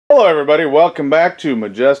Hello everybody, welcome back to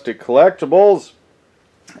Majestic Collectibles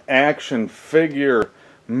action figure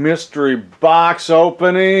mystery box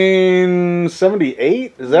opening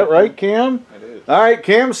 78. Is that right, Cam? It is. Alright,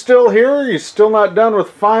 Cam's still here. He's still not done with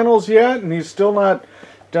finals yet, and he's still not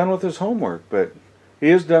done with his homework, but he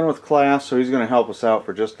is done with class, so he's going to help us out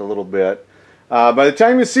for just a little bit. By the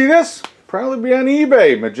time you see this, probably be on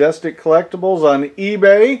eBay. Majestic Collectibles on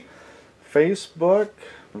eBay, Facebook,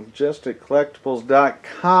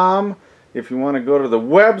 majesticcollectibles.com. If you want to go to the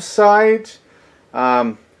website,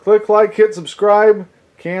 click like, hit subscribe.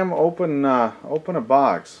 Cam, open a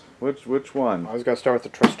box. Which one? I was gonna start with the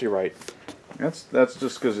trusty right. That's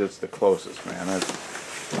just because it's the closest, man. I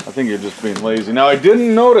think you're just being lazy. Now I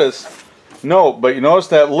didn't notice. No, but you notice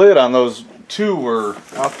that lid on those two were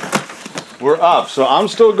up. So I'm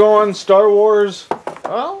still going Star Wars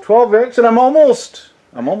 12-inch, and I'm almost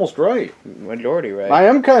right. Majority right. I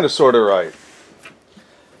am kind of sort of right.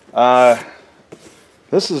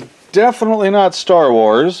 This is definitely not Star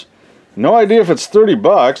Wars. No idea if it's 30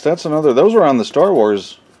 bucks. That's another. Those were on the Star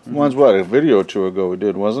Wars ones. What, a video or two ago we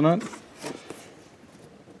did, wasn't it?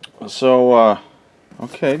 So,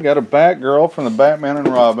 okay, got a Batgirl from the Batman and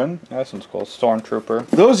Robin. That one's cool. Stormtrooper.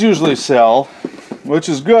 Those usually sell, which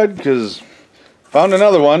is good because found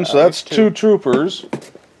another one. So that's two troopers.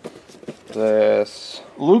 This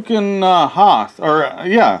Luke and Hoth, or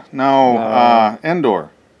Endor.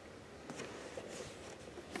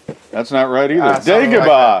 That's not right either.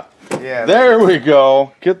 Dagobah. Like yeah. There we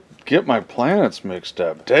go. Get my planets mixed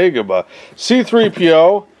up. Dagobah.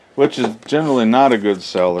 C-3PO, which is generally not a good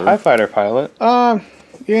seller. TIE Fighter pilot.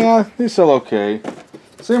 Yeah, they sell okay.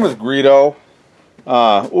 Same with Greedo.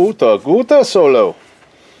 Guta Solo.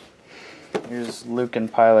 Here's Luke in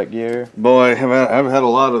pilot gear. Boy, I've had a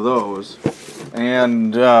lot of those.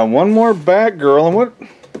 And one more Batgirl. And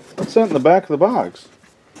what's that in the back of the box?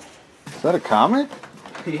 Is that a comic?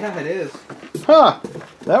 Yeah, it is. Huh.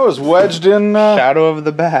 That was wedged in... Shadow of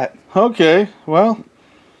the Bat. Okay, well,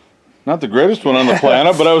 not the greatest one on the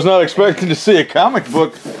planet, but I was not expecting to see a comic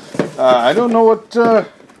book. I don't know what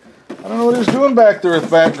he's doing back there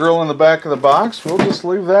with Batgirl in the back of the box. We'll just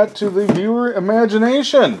leave that to the viewer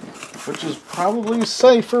imagination, which is probably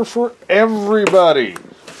safer for everybody.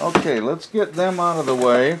 Okay, let's get them out of the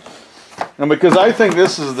way. And because I think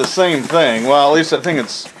this is the same thing, well, at least I think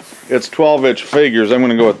it's 12-inch figures, I'm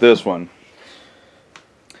going to go with this one.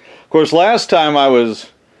 Of course, last time I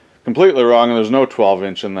was completely wrong, and there's no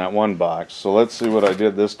 12-inch in that one box. So let's see what I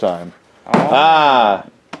did this time. Oh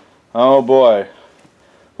boy.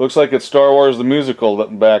 Looks like it's Star Wars the Musical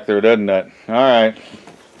back there, doesn't it? Alright,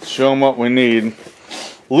 let's show them what we need.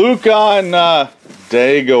 Luke on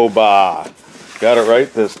Dagobah. Got it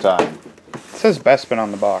right this time. It says Bespin on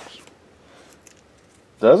the box.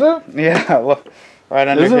 Does it? Yeah, look. Right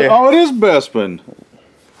under here. Oh, it is Bespin.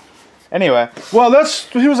 Anyway. Well,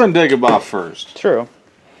 he was on Dagobah first. True.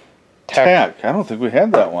 Tech. I don't think we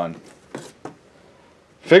had that one.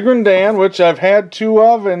 Figrin Dan, which I've had two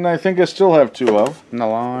of, and I think I still have two of.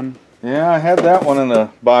 Nalon. Yeah, I had that one in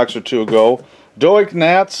a box or two ago. Doik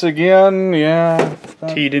Nats again, yeah.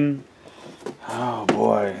 Teeden. Oh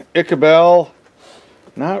boy. Ichabel.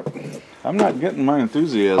 I'm not getting my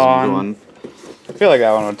enthusiasm going. I feel like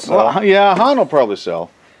that one would sell. Well, yeah, Han will probably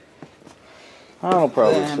sell. And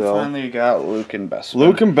finally you got Luke and Bespin.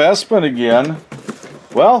 Luke and Bespin again.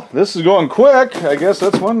 Well, this is going quick. I guess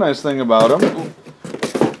that's one nice thing about him.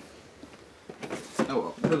 Oh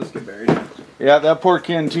well, he'll just get buried. Yeah, that poor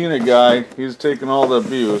Cantina guy, he's taking all the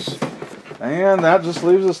abuse. And that just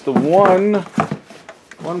leaves us the one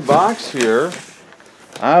box here.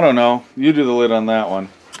 I don't know. You do the lid on that one.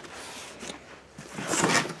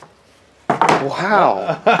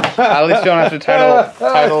 Wow. At least you don't have to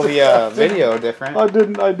title the video different. I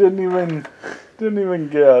didn't even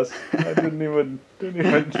guess. I didn't even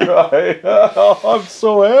try. I'm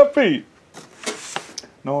so happy.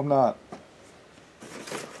 No, I'm not.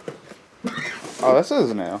 Oh, this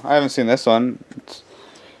is new. I haven't seen this one. It's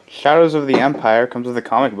Shadows of the Empire comes with a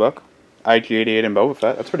comic book. IG-88 and Boba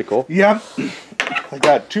Fett. That's pretty cool. Yep. I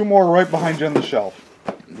got two more right behind you on the shelf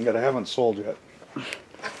that I haven't sold yet.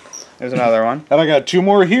 There's another one. And I got two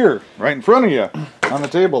more here, right in front of you, on the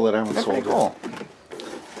table that I haven't sold cool.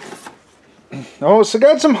 yet. Oh, so I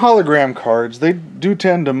got some hologram cards. They do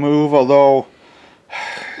tend to move, although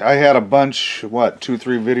I had a bunch,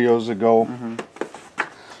 2-3 videos ago.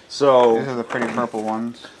 So these are the pretty purple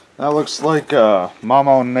ones. That looks like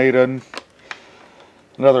Mama Nathan.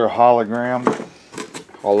 Another hologram.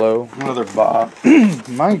 Hollow. Another Bob.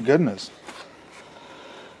 My goodness.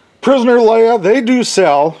 Prisoner Leia, they do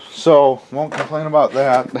sell, so won't complain about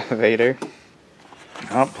that. Vader.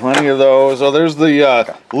 Oh, plenty of those. Oh, there's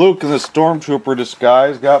the Luke in the Stormtrooper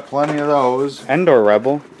disguise. Got plenty of those. Endor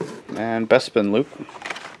Rebel. And Bespin Luke.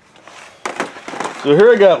 So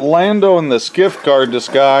here I got Lando in the Skiff Guard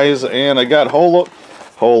disguise, and I got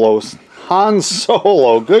Han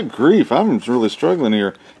Solo. Good grief, I'm really struggling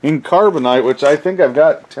here. In Carbonite, which I think I've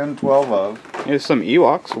got 10, 12 of. Here's some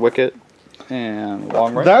Ewoks, Wicket, and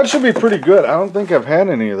Long Range. That should be pretty good. I don't think I've had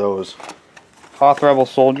any of those. Hoth Rebel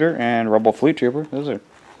Soldier and Rebel Fleet Trooper. Those are...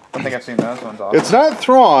 I don't think I've seen those ones. Awesome. It's not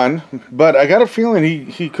Thrawn, but I got a feeling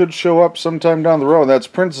he could show up sometime down the road. That's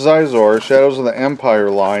Prince Zizor, Shadows of the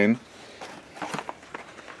Empire line.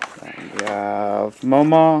 We have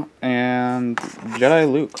Moma and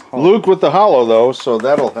Jedi Luke. Luke with the hollow, though, so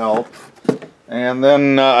that'll help. And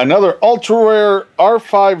then another ultra rare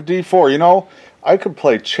R5D4. You know, I could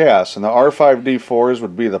play chess, and the R5D4s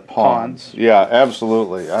would be the pawns. Yeah,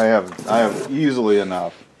 absolutely. I have easily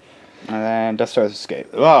enough. And then Death Star's Escape.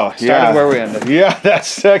 Oh, yeah. Started where we ended. Yeah,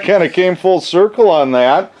 that kind of came full circle on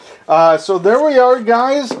that. So there we are,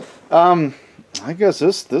 guys. I guess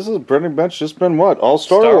this is pretty much just been what? All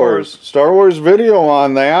Star Wars. Star Wars video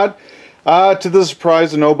on that. To the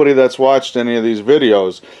surprise of nobody that's watched any of these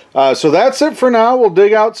videos. So that's it for now. We'll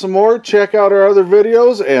dig out some more, check out our other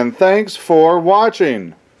videos, and thanks for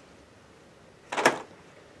watching.